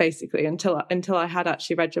about, basically, until I had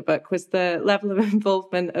actually read your book, was the level of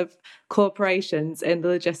involvement of corporations in the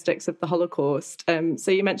logistics of the Holocaust.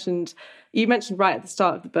 So you mentioned right at the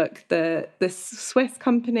start of the book this Swiss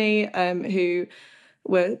company who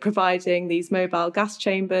were providing these mobile gas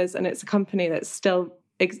chambers, and it's a company that's still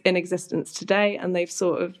in existence today, and they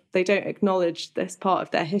don't acknowledge this part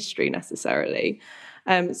of their history necessarily.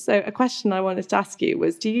 So a question I wanted to ask you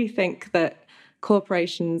was, do you think that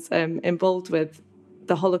corporations involved with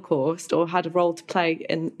the Holocaust or had a role to play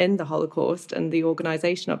in the Holocaust and the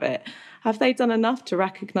organisation of it, have they done enough to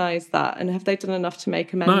recognise that, and have they done enough to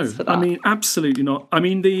make amends for that? No, I mean, absolutely not. I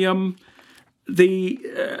mean, the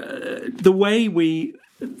way we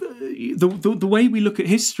look at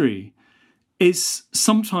history is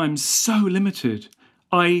sometimes so limited.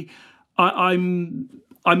 I'm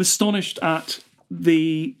astonished at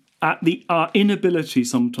our inability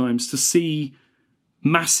sometimes to see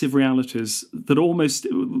massive realities that are almost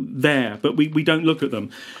there, but we don't look at them.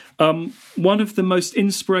 One of the most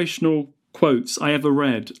inspirational quotes I ever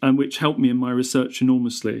read, and which helped me in my research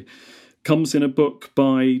enormously, comes in a book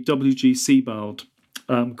by W.G. Sebald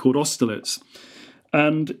called Austerlitz.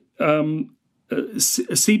 And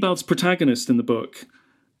Sebald's protagonist in the book,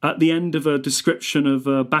 at the end of a description of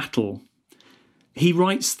a battle, he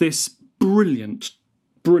writes this brilliant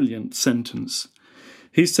sentence.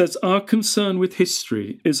 He says, "Our concern with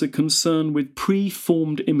history is a concern with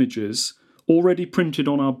pre-formed images already printed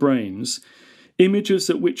on our brains, images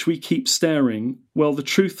at which we keep staring while the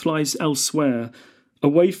truth lies elsewhere,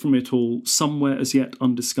 away from it all, somewhere as yet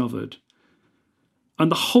undiscovered."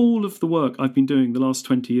 And the whole of the work I've been doing the last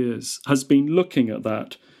 20 years has been looking at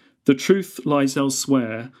that. The truth lies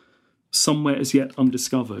elsewhere, somewhere as yet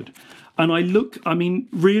undiscovered. And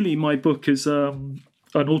really my book is an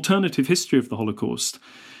alternative history of the Holocaust,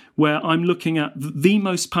 where I'm looking at the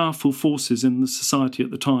most powerful forces in the society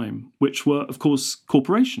at the time, which were, of course,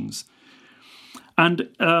 corporations. And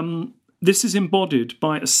this is embodied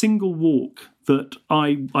by a single walk that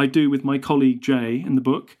I do with my colleague Jay in the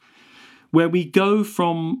book, where we go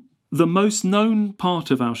from the most known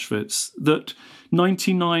part of Auschwitz that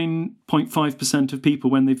 99.5% of people,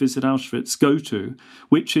 when they visit Auschwitz, go to,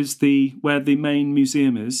 which is where the main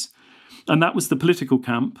museum is. And that was the political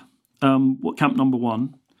camp, camp number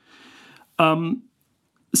 1.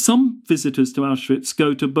 Some visitors to Auschwitz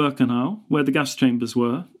go to Birkenau, where the gas chambers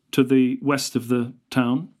were, to the west of the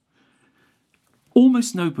town.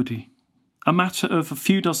 Almost nobody, a matter of a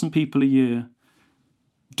few dozen people a year,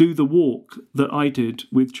 do the walk that I did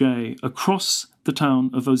with Jay across the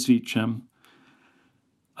town of Auschwitz,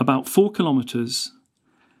 about 4 kilometres,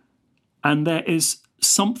 and there is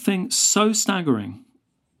something so staggering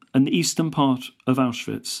in the eastern part of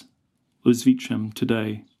Auschwitz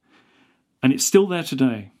today, and it's still there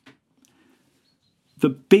today. The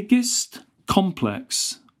biggest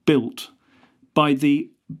complex built by the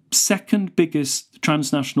second biggest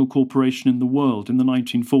transnational corporation in the world in the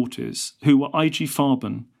 1940s, who were IG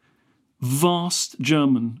Farben, vast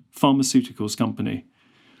German pharmaceuticals company,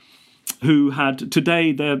 who had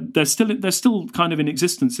today they're still kind of in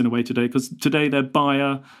existence in a way today, because today they're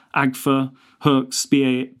Bayer, Agfa, Herx,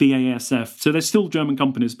 BASF. So they're still German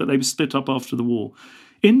companies, but they were split up after the war.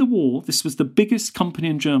 In the war, this was the biggest company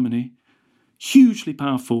in Germany, hugely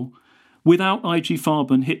powerful. Without IG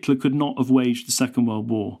Farben, Hitler could not have waged the Second World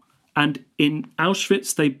War. And in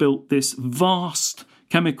Auschwitz, they built this vast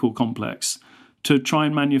chemical complex to try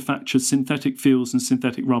and manufacture synthetic fuels and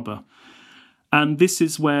synthetic rubber. And this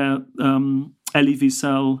is where Elie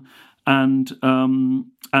Wiesel and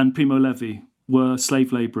Primo Levi were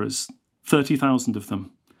slave labourers, 30,000 of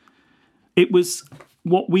them. It was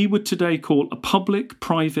what we would today call a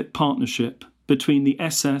public-private partnership between the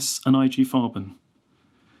SS and IG Farben.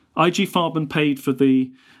 IG Farben paid for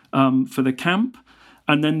the camp,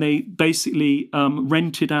 and then they basically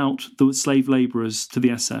rented out the slave labourers to the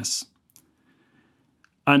SS.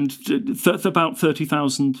 And about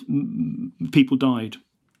 30,000 people died,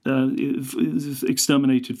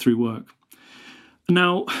 exterminated through work.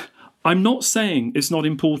 Now, I'm not saying it's not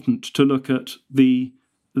important to look at the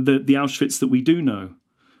Auschwitz that we do know,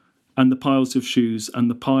 and the piles of shoes, and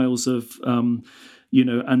the piles of and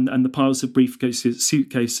the piles of briefcases,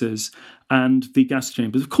 suitcases, and the gas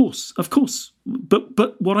chambers. Of course.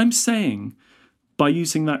 But what I'm saying by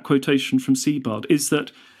using that quotation from Sebald is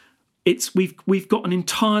that we've got an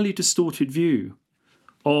entirely distorted view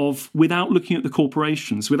of, without looking at the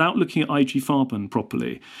corporations, without looking at IG Farben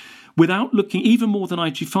properly, without looking, even more than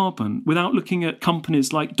IG Farben, without looking at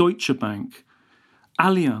companies like Deutsche Bank,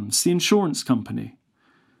 Allianz, the insurance company.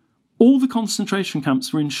 All the concentration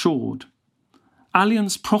camps were insured.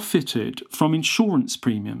 Allianz profited from insurance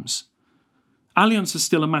premiums. Allianz is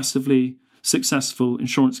still a massively successful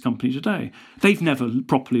insurance company today. They've never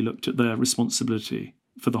properly looked at their responsibility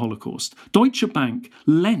for the Holocaust. Deutsche Bank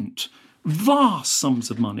lent vast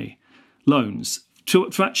sums of money, loans, to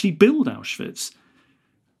actually build Auschwitz.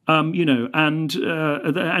 And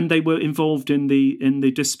they were involved in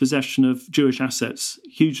the dispossession of Jewish assets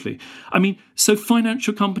hugely. I mean, so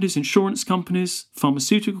financial companies, insurance companies,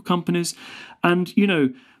 pharmaceutical companies, and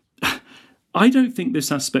I don't think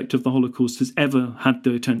this aspect of the Holocaust has ever had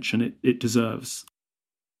the attention it deserves.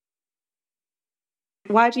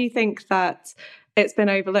 Why do you think that it's been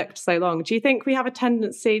overlooked so long? Do you think we have a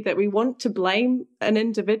tendency that we want to blame an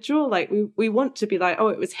individual? Like we want to be like, oh,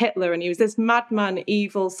 it was Hitler and he was this madman,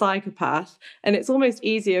 evil psychopath. And it's almost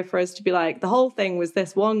easier for us to be like, the whole thing was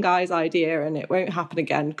this one guy's idea and it won't happen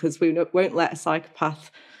again because we won't let a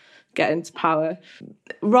psychopath get into power.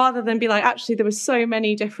 Rather than be like, actually, there were so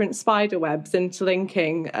many different spider webs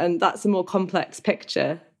interlinking and that's a more complex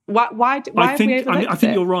picture. Why have we overlooked I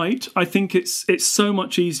think you're right. I think it's so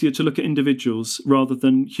much easier to look at individuals rather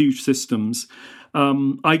than huge systems.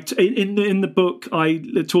 In the book,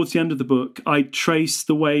 towards the end of the book, I trace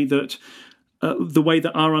the way that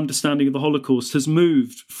our understanding of the Holocaust has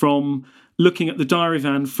moved from looking at the Diary of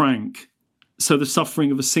Anne Frank, so the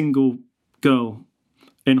suffering of a single girl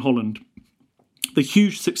in Holland, the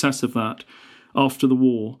huge success of that after the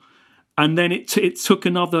war, and then it took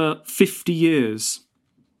another 50 years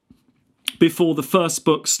before the first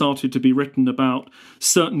book started to be written about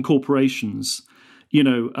certain corporations,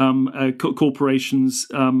 corporations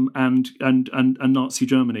and Nazi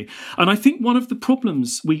Germany. And I think one of the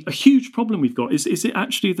problems, a huge problem we've got is it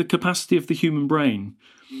actually the capacity of the human brain.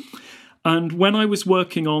 And when I was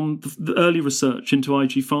working on the early research into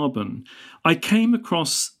IG Farben, I came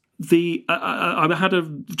across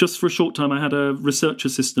just for a short time, I had a research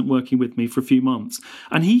assistant working with me for a few months,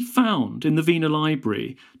 and he found in the Wiener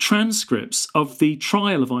Library transcripts of the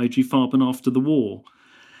trial of IG Farben after the war.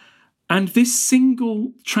 And this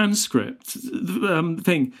single transcript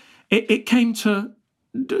thing, it came to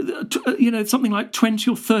something like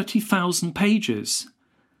 20 or 30,000 pages.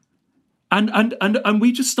 And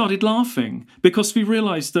we just started laughing because we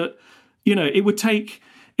realized that, it would take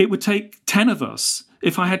 10 of us,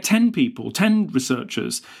 if I had 10 people, 10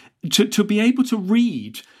 researchers, to be able to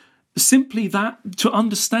read simply that, to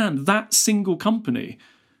understand that single company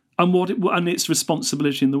and its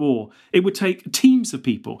responsibility in the war. It would take teams of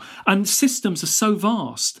people, and systems are so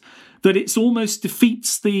vast that it almost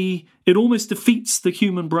defeats the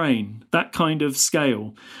human brain, that kind of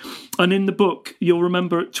scale. And in the book, you'll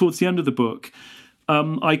remember towards the end of the book,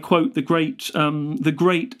 I quote the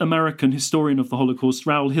great American historian of the Holocaust,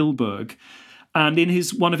 Raoul Hilberg. And in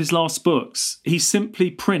one of his last books, he simply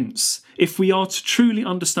prints, if we are to truly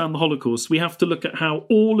understand the Holocaust, we have to look at how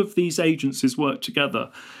all of these agencies work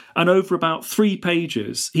together. And over about 3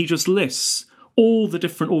 pages, he just lists all the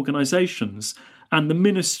different organizations and the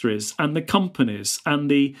ministries and the companies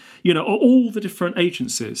and all the different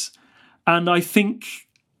agencies. And I think,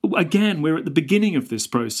 again, we're at the beginning of this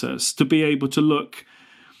process to be able to look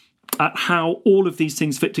at how all of these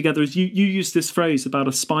things fit together. As you use this phrase about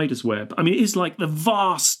a spider's web. I mean, it is like the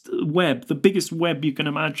vast web, the biggest web you can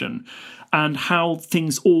imagine, and how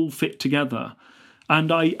things all fit together. And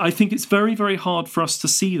I think it's very, very hard for us to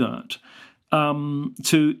see that,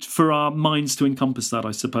 for our minds to encompass that,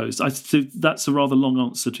 I suppose. That's a rather long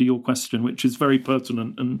answer to your question, which is very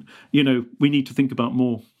pertinent, and, we need to think about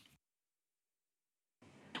more.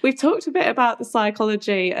 We've talked a bit about the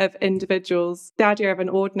psychology of individuals, the idea of an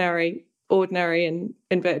ordinary in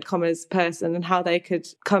inverted commas person, and how they could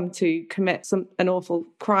come to commit an awful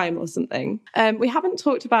crime or something. We haven't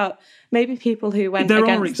talked about maybe people who went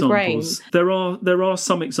against the grain. There are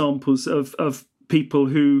some examples of people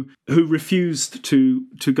who refused to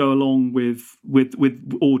go along with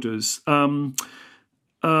orders. Daniel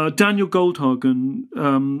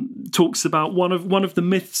Goldhagen talks about one of the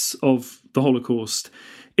myths of the Holocaust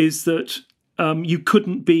is that you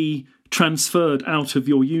couldn't be transferred out of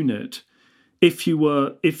your unit if you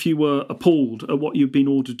were appalled at what you'd been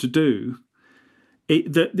ordered to do.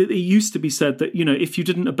 It used to be said that if you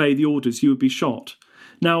didn't obey the orders, you would be shot.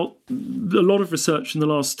 Now, a lot of research in the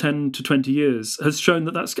last 10 to 20 years has shown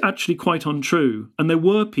that that's actually quite untrue. And there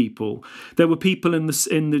were people in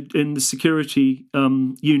the security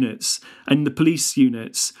units and the police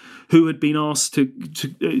units who had been asked to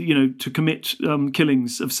commit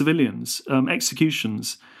killings of civilians,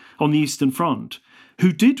 executions on the Eastern Front,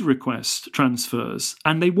 who did request transfers,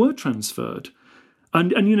 and they were transferred.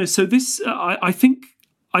 And so this, I think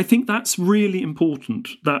that's really important,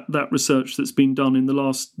 that research that's been done in the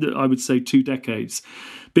last, I would say, 2 decades,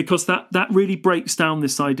 because that really breaks down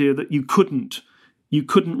this idea that you couldn't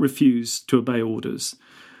refuse to obey orders.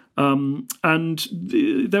 And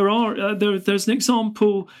there's an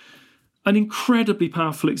example, an incredibly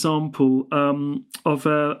powerful example of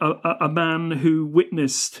a man who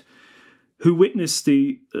witnessed the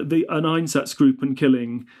an Einsatzgruppen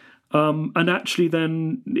killing. And actually,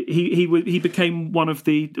 then he became one of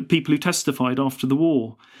the people who testified after the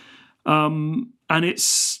war, and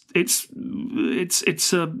it's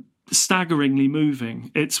staggeringly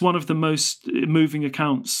moving. It's one of the most moving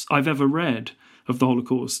accounts I've ever read of the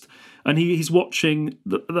Holocaust. And he's watching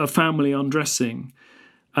the family undressing,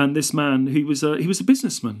 and this man, he was a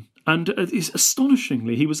businessman, and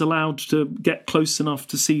astonishingly, he was allowed to get close enough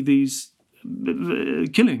to see these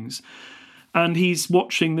killings. And he's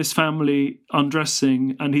watching this family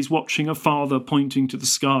undressing, and he's watching a father pointing to the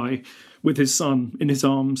sky with his son in his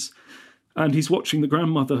arms, and he's watching the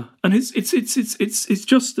grandmother. And it's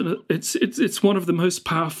one of the most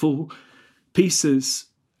powerful pieces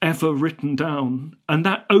ever written down, and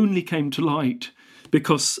that only came to light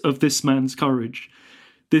because of this man's courage,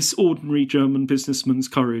 this ordinary German businessman's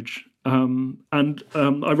courage. I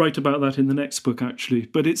write about that in the next book, actually.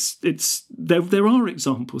 But there are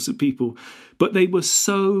examples of people, but they were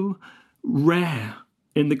so rare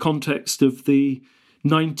in the context of the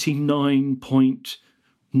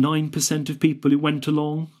 99.9% of people who went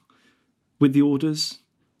along with the orders,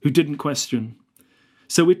 who didn't question.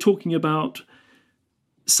 So we're talking about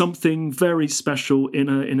something very special in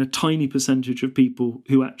a tiny percentage of people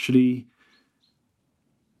who actually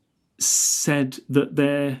said that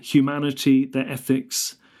their humanity, their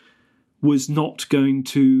ethics, was not going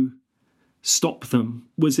to stop them.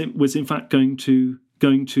 Was in fact going to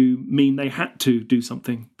mean they had to do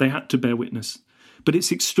something. They had to bear witness. But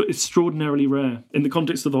it's extraordinarily rare in the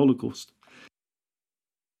context of the Holocaust.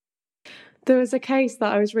 There was a case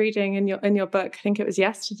that I was reading in your book, I think it was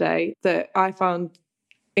yesterday, that I found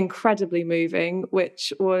incredibly moving,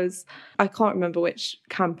 which was, I can't remember which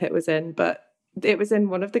camp it was in, but it was in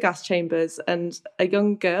one of the gas chambers, and a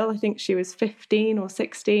young girl, I think she was 15 or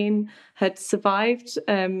 16, had survived.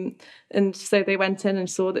 And so they went in and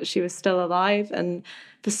saw that she was still alive. And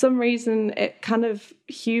for some reason, it kind of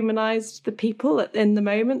humanized the people in the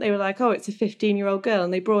moment. They were like, oh, it's a 15-year-old girl.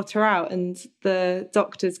 And they brought her out, and the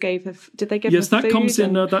doctors gave her, did they give her food? Yes,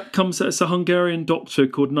 it's a Hungarian doctor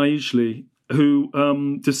called Naizsli who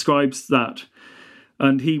describes that.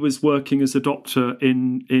 And he was working as a doctor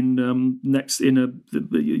in a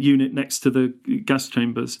unit next to the gas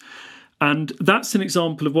chambers. And that's an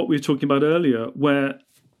example of what we were talking about earlier, where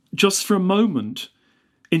just for a moment,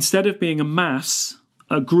 instead of being a mass,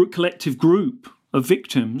 collective group of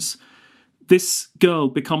victims, this girl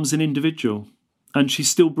becomes an individual, and she's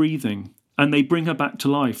still breathing, and they bring her back to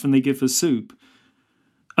life and they give her soup.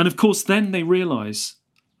 And of course, then they realise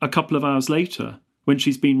a couple of hours later, when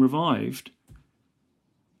she's been revived,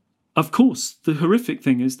 of course, the horrific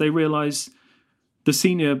thing is they realise the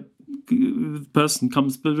senior person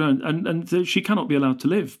comes around and she cannot be allowed to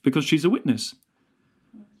live because she's a witness.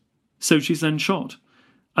 So she's then shot.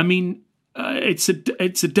 I mean, it's a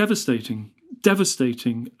devastating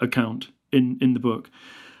account in the book.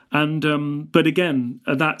 And but again,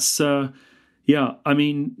 that's I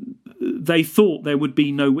mean, they thought there would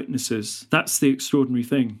be no witnesses. That's the extraordinary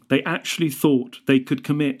thing. They actually thought they could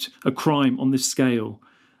commit a crime on this scale,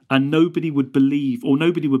 and nobody would believe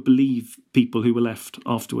people who were left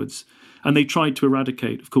afterwards. And they tried to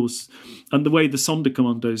eradicate, of course. And the way the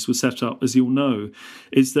Sonderkommandos were set up, as you'll know,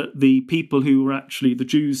 is that the people who were actually the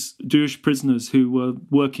Jewish prisoners who were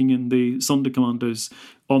working in the Sonderkommandos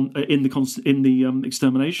in the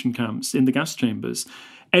extermination camps, in the gas chambers,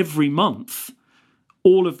 every month,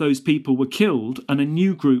 all of those people were killed, and a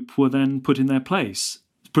new group were then put in their place,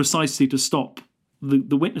 precisely to stop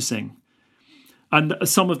the witnessing. And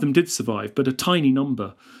some of them did survive, but a tiny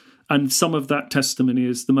number. And some of that testimony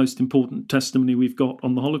is the most important testimony we've got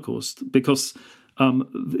on the Holocaust, because,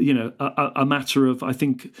 a matter of, I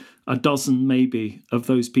think, a dozen maybe of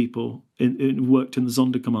those people who worked in the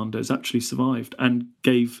Sonderkommandos actually survived and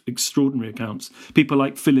gave extraordinary accounts. People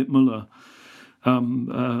like Philipp Müller,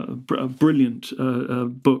 a brilliant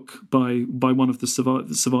book by one of the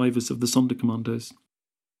survivors of the Sonderkommandos.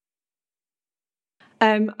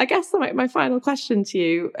 I guess my final question to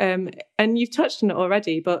you, and you've touched on it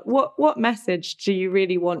already, but what message do you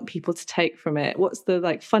really want people to take from it? What's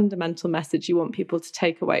the fundamental message you want people to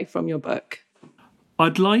take away from your book?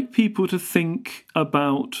 I'd like people to think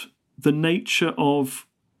about the nature of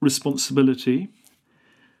responsibility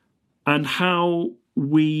and how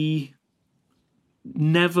we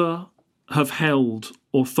never have held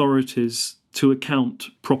authorities to account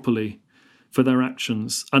properly for their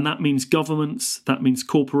actions. And that means governments, that means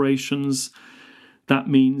corporations, that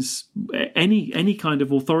means any kind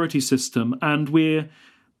of authority system. And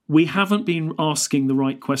we haven't been asking the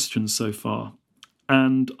right questions so far.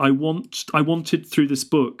 And I wanted through this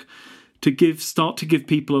book to start to give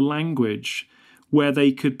people a language where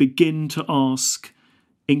they could begin to ask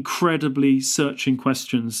incredibly searching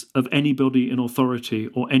questions of anybody in authority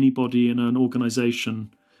or anybody in an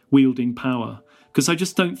organisation wielding power. Because I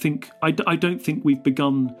just don't think we've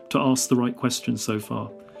begun to ask the right questions so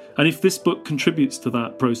far. And if this book contributes to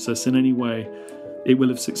that process in any way, it will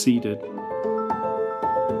have succeeded.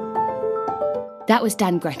 That was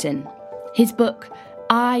Dan Gretton. His book,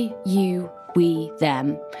 I, You, We,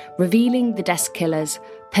 Them, revealing the desk killers,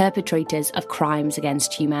 perpetrators of crimes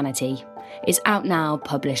against humanity, is out now,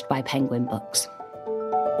 published by Penguin Books.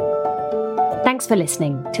 Thanks for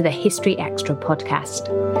listening to the History Extra podcast.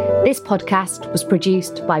 This podcast was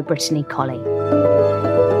produced by Brittany Colley.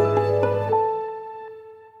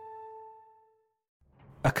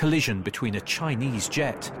 A collision between a Chinese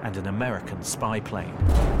jet and an American spy plane.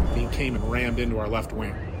 He came and rammed into our left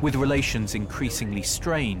wing. With relations increasingly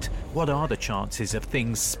strained, what are the chances of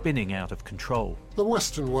things spinning out of control? The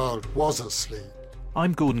Western world was asleep.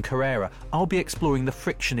 I'm Gordon Carrera. I'll be exploring the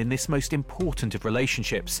friction in this most important of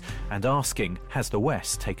relationships and asking, has the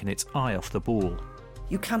West taken its eye off the ball?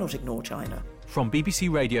 You cannot ignore China. From BBC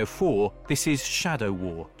Radio 4, this is Shadow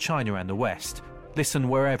War, China and the West. Listen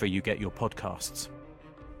wherever you get your podcasts.